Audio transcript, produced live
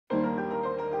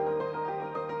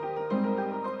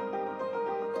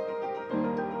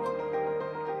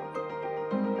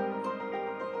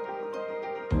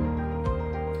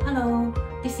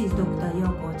is Dr.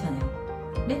 Yoko channel.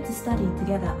 Let's study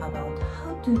together about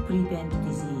how to prevent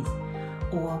disease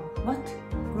or what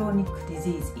chronic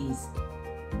disease is.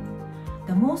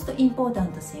 The most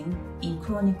important thing in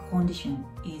chronic condition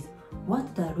is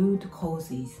what the root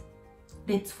cause is.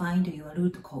 Let's find your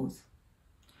root cause.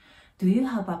 Do you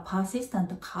have a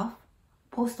persistent cough,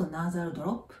 post-nasal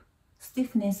drop,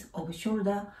 stiffness of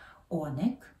shoulder or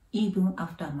neck even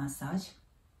after massage,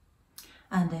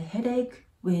 and a headache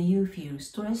when you feel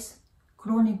stress,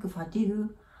 chronic fatigue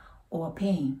or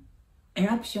pain,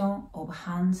 eruption of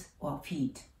hands or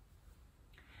feet?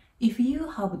 If you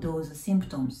have those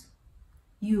symptoms,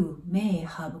 you may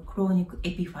have chronic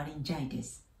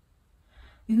epipharyngitis.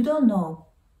 If you don't know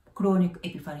chronic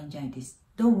epipharyngitis,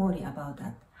 don't worry about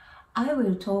that. I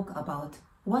will talk about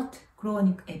what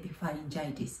chronic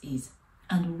epipharyngitis is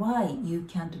and why you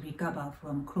can't recover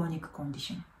from chronic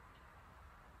condition.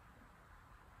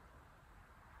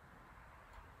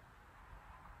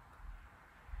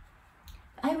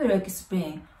 I will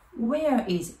explain where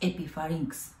is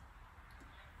epipharynx.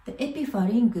 The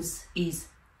epipharynx is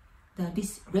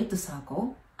this red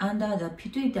circle under the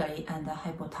pituitary and the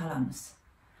hypothalamus.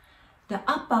 The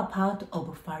upper part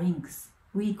of pharynx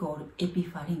we call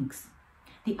epipharynx.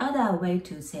 The other way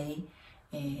to say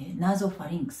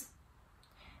nasopharynx.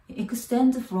 It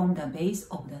extends from the base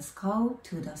of the skull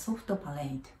to the soft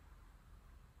palate.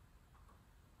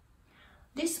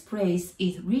 This place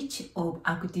is rich of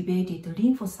activated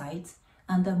lymphocytes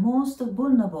and the most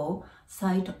vulnerable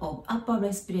site of upper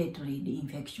respiratory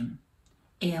infection,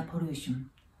 air pollution,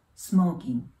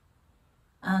 smoking,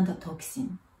 and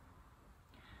toxin.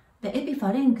 The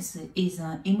epipharynx is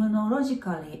an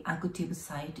immunologically active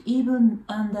site even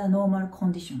under normal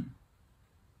condition.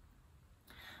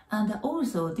 And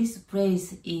also this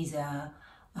place is a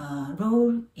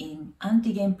role in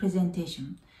antigen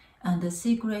presentation and the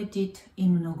secreted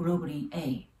immunoglobulin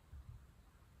A.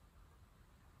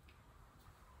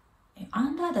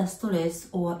 Under the stress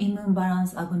or immune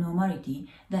balance abnormality,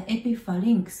 the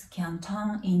epipharynx can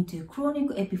turn into chronic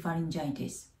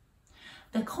epipharyngitis.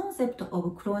 The concept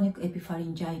of chronic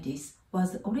epipharyngitis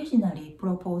was originally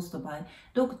proposed by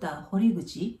Dr.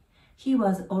 Horiguchi. He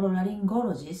was an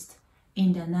otolaryngologist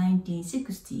in the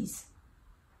 1960s.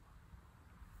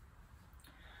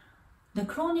 The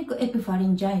chronic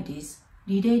epipharyngitis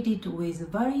related with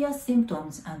various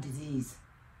symptoms and disease.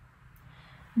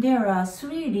 There are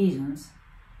three reasons.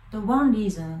 The one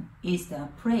reason is the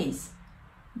place.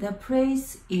 The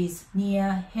place is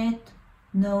near head,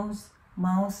 nose,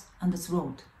 mouth, and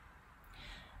throat.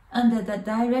 And the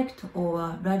direct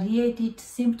or radiated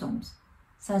symptoms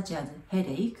such as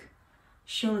headache,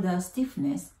 shoulder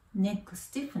stiffness, neck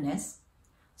stiffness,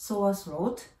 sore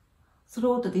throat,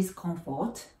 throat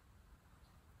discomfort,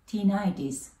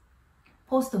 tinnitus,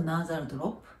 post-nasal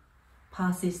drop,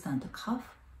 persistent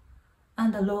cough,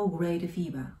 and low-grade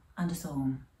fever, and so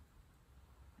on.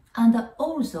 And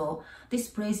also, this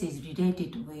place is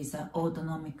related with the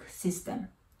autonomic system.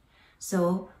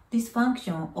 So,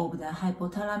 dysfunction of the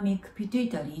hypothalamic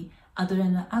pituitary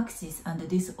adrenal axis and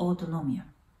dysautonomia,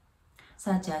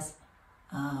 such as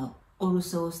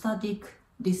orthostatic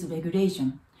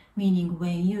dysregulation, meaning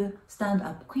when you stand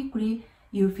up quickly,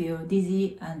 you feel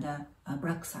dizzy and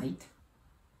black sight.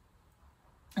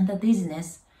 And the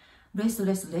dizziness,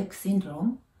 restless leg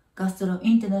syndrome,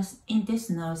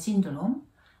 gastrointestinal syndrome,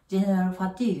 general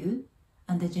fatigue,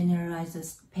 and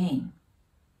generalized pain.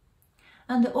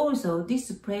 And also,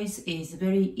 this place is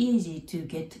very easy to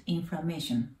get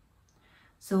inflammation.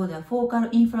 So the focal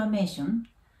inflammation,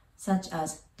 such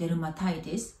as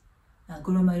dermatitis,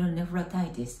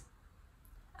 glomerulonephritis,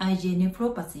 IgA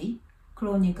nephropathy,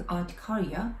 chronic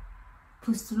urticaria,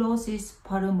 pustulosis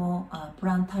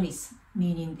palmoplantaris,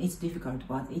 meaning it's difficult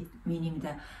word, meaning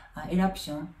the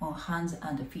eruption on hands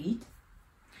and feet,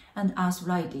 and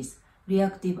arthritis,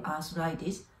 reactive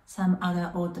arthritis, some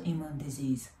other autoimmune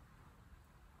disease.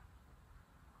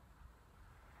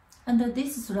 And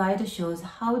this slide shows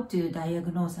how to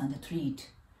diagnose and treat.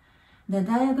 The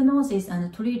diagnosis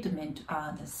and treatment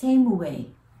are the same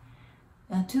way.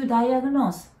 To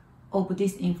diagnose of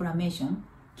this inflammation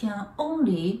can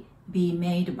only be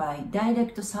made by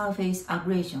direct surface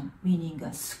ablation, meaning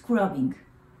a scrubbing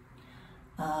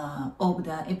of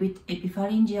the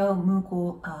epipharyngeal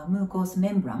mucous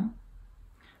membrane.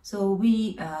 So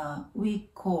we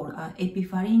call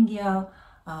epipharyngeal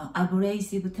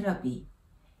abrasive therapy,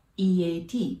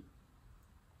 EAT.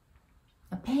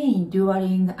 Pain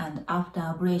during and after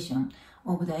ablation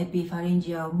of the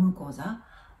epipharyngeal mucosa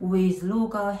with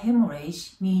local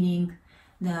hemorrhage, meaning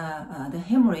the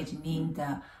hemorrhage means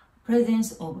the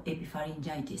presence of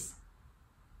epipharyngitis.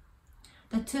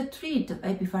 To treat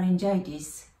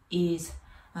epipharyngitis is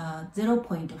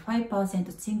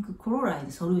 0.5% zinc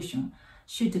chloride solution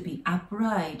should be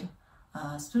applied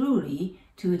slowly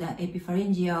to the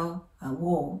epipharyngeal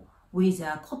wall with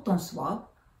a cotton swab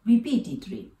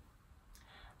repeatedly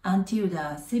until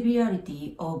the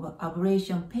severity of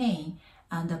ablation pain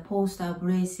and the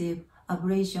post-abrasive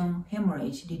ablation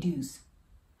hemorrhage reduce.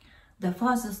 The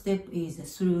first step is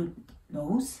through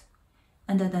nose,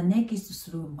 and the next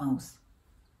through mouth.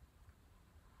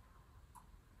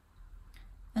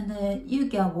 And you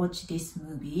can watch this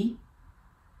movie.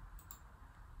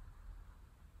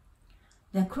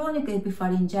 The chronic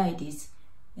epipharyngitis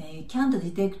can't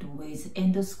detect with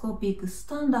endoscopic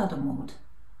standard mode.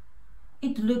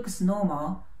 It looks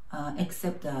normal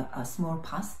except a small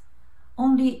pus.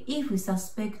 Only if we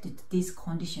suspected this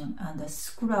condition and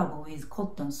scrub with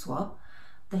cotton swab,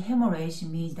 the hemorrhage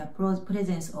means the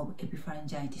presence of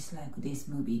epipharyngitis like this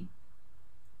movie.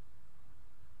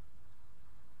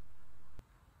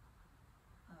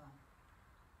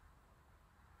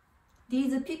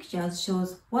 These pictures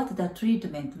shows what the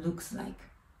treatment looks like.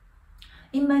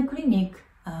 In my clinic,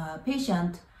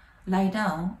 patient lie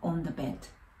down on the bed,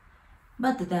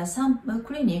 but some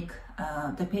clinic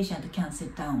the patient can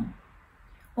sit down,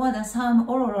 or some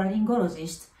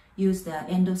otolaryngologists use the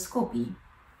endoscopy.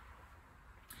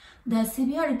 The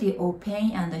severity of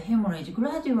pain and hemorrhage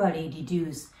gradually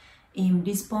reduce in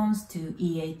response to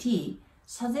EAT,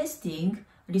 suggesting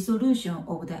resolution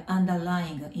of the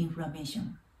underlying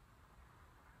inflammation.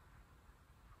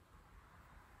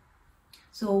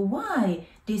 So why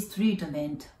this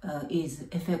treatment is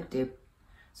effective?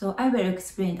 So I will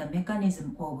explain the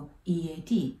mechanism of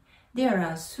EAT. There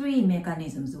are three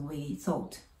mechanisms we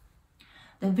thought.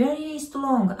 The very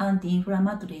strong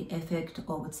anti-inflammatory effect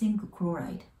of zinc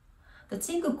chloride. The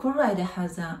zinc chloride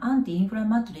has an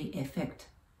anti-inflammatory effect.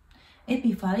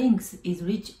 Epipharynx is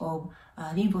rich of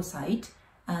lymphocyte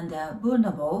and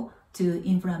vulnerable to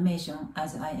inflammation,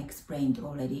 as I explained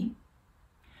already.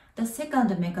 The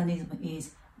second mechanism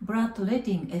is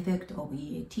bloodletting effect of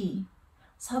EAT.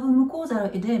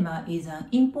 Submucosal edema is an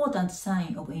important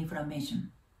sign of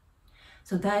inflammation.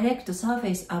 So direct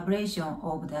surface ablation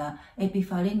of the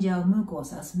epipharyngeal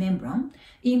mucosal membrane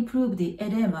improves the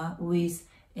edema with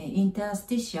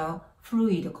interstitial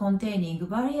fluid containing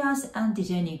various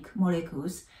antigenic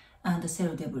molecules and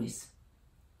cell debris.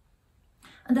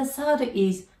 And the third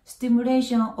is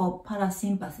stimulation of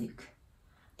parasympathetic.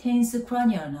 Tense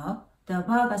cranial nerve, the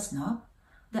vagus nerve,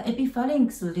 the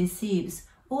epipharynx receives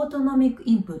autonomic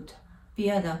input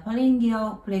via the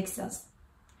pharyngeal plexus,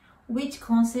 which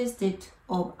consisted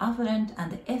of afferent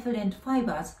and efferent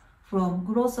fibers from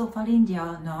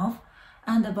glossopharyngeal nerve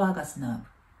and the vagus nerve.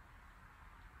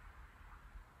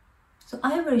 So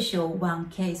I will show one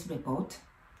case report.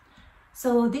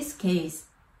 So this case,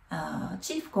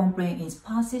 chief complaint is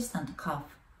persistent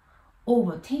cough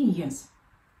over 10 years.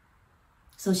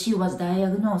 So she was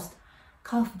diagnosed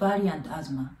cough variant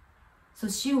asthma. So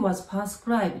she was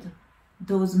prescribed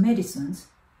those medicines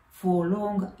for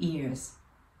long years,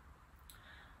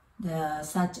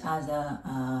 such as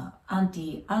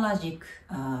anti-allergic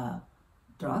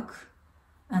drug,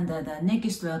 and the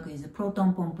next drug is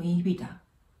proton pump inhibitor.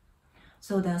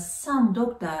 So some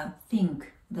doctors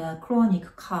think the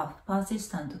chronic cough,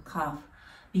 persistent cough,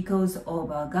 because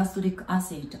of gastric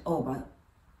acid over.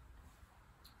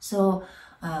 So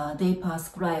they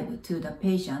prescribe to the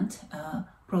patient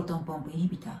proton pump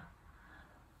inhibitor.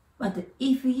 But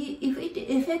if it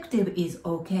effective is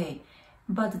okay,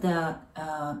 but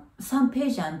some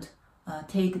patients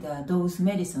take those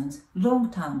medicines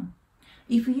long term.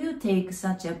 If you take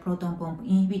such a proton pump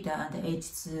inhibitor and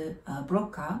H2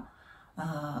 blocker,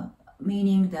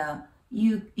 meaning that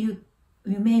you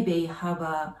maybe have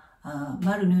a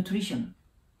malnutrition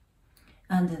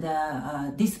and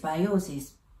the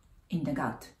dysbiosis in the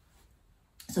gut.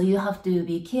 So you have to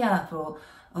be careful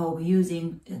of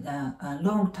using the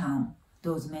long term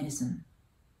those medicine.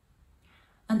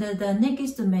 And the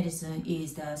next medicine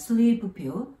is the sleep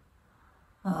pill,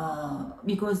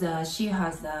 because she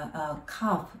has the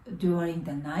cough during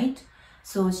the night,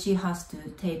 so she has to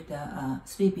take the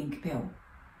sleeping pill.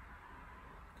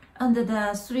 And the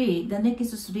next three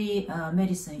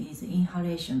medicine is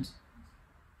inhalations.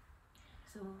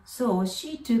 So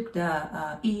she took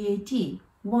the EAT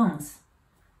once.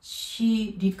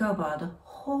 She recovered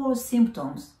whole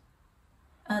symptoms,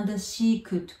 and she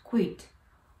could quit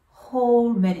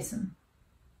whole medicine.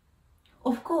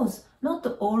 Of course, not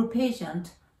all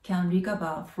patients can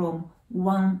recover from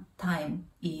one-time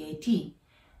EAT,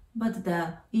 but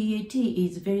the EAT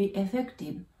is very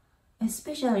effective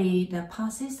especially the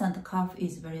persistent cough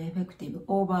is very effective.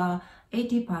 Over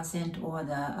 80% or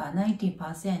the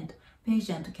 90%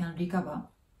 patient can recover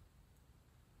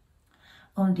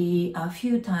only a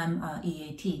few times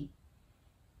EAT.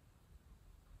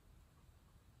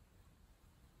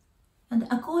 And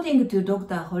according to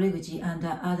Dr. Horiguchi and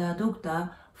other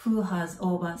doctor who has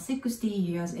over 60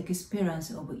 years experience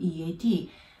of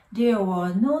EAT, there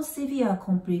were no severe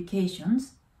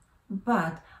complications,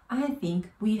 but I think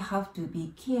we have to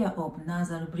be careful of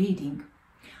nasal bleeding,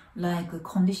 like a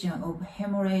condition of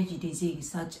hemorrhage disease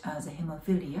such as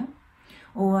hemophilia,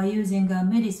 or using a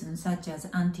medicine such as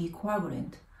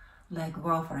anticoagulant like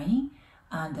warfarin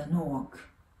and NOAC,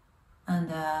 and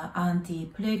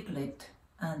antiplatelet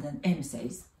and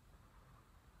NSAIDs.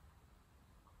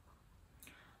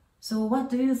 So what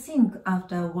do you think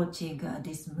after watching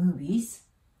these movies?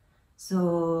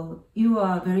 So you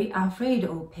are very afraid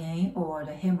of pain or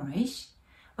the hemorrhage,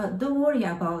 but don't worry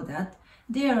about that.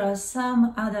 There are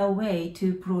some other way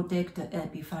to protect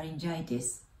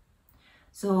epipharyngitis.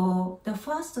 So the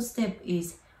first step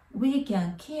is we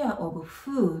can care of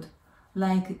food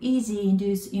like easy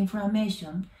induce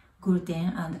inflammation,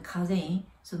 gluten and casein,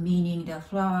 so meaning the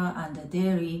flour and the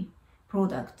dairy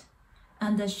product,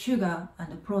 and the sugar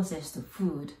and the processed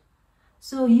food.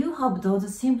 So you have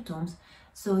those symptoms,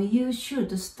 so you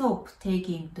should stop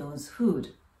taking those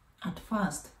food at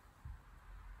first.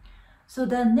 So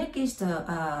the next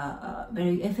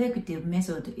very effective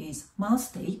method is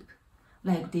mouth tape,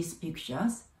 like these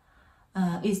pictures.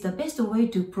 Is the best way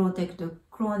to protect the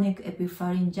chronic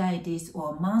epipharyngitis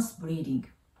or mouth bleeding.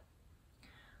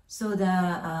 So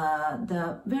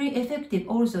the very effective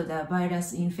also the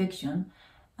virus infection,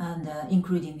 and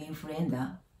including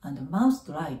influenza and mouth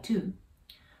dry too.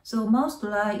 So mouth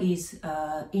dry is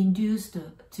induced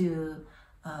to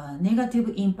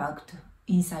negative impact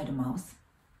inside the mouth.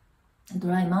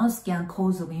 Dry mouth can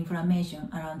cause of inflammation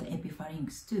around the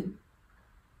epipharynx too.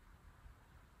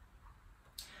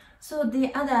 So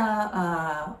the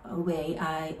other way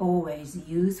I always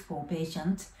use for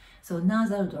patients, so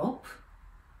nasal drop.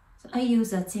 So I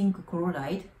use a zinc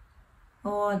chloride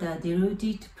or the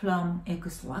diluted plum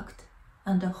extract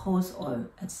and the horse oil,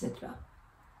 etc.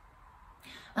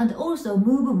 And also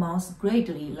move mouth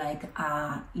greatly like a,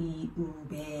 I, U,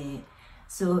 be.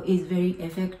 So it's very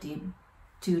effective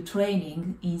to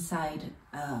training inside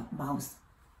mouth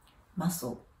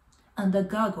muscle. And the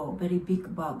gargle, very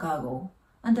big gargle,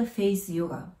 and the face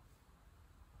yoga.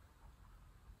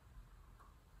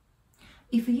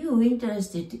 If you're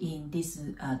interested in this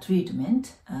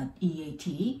treatment,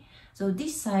 EAT, so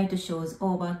this site shows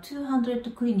over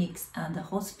 200 clinics and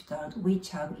hospitals which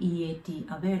have EAT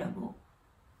available.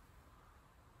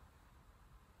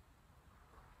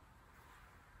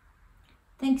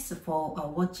 Thanks for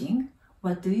watching.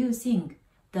 What do you think?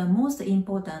 The most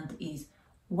important is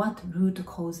what root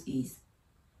cause is.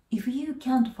 If you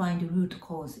can't find root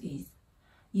cause is,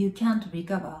 you can't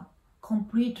recover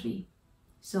completely.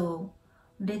 So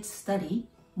let's study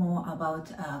more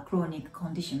about chronic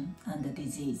condition and the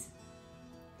disease.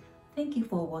 Thank you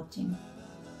for watching.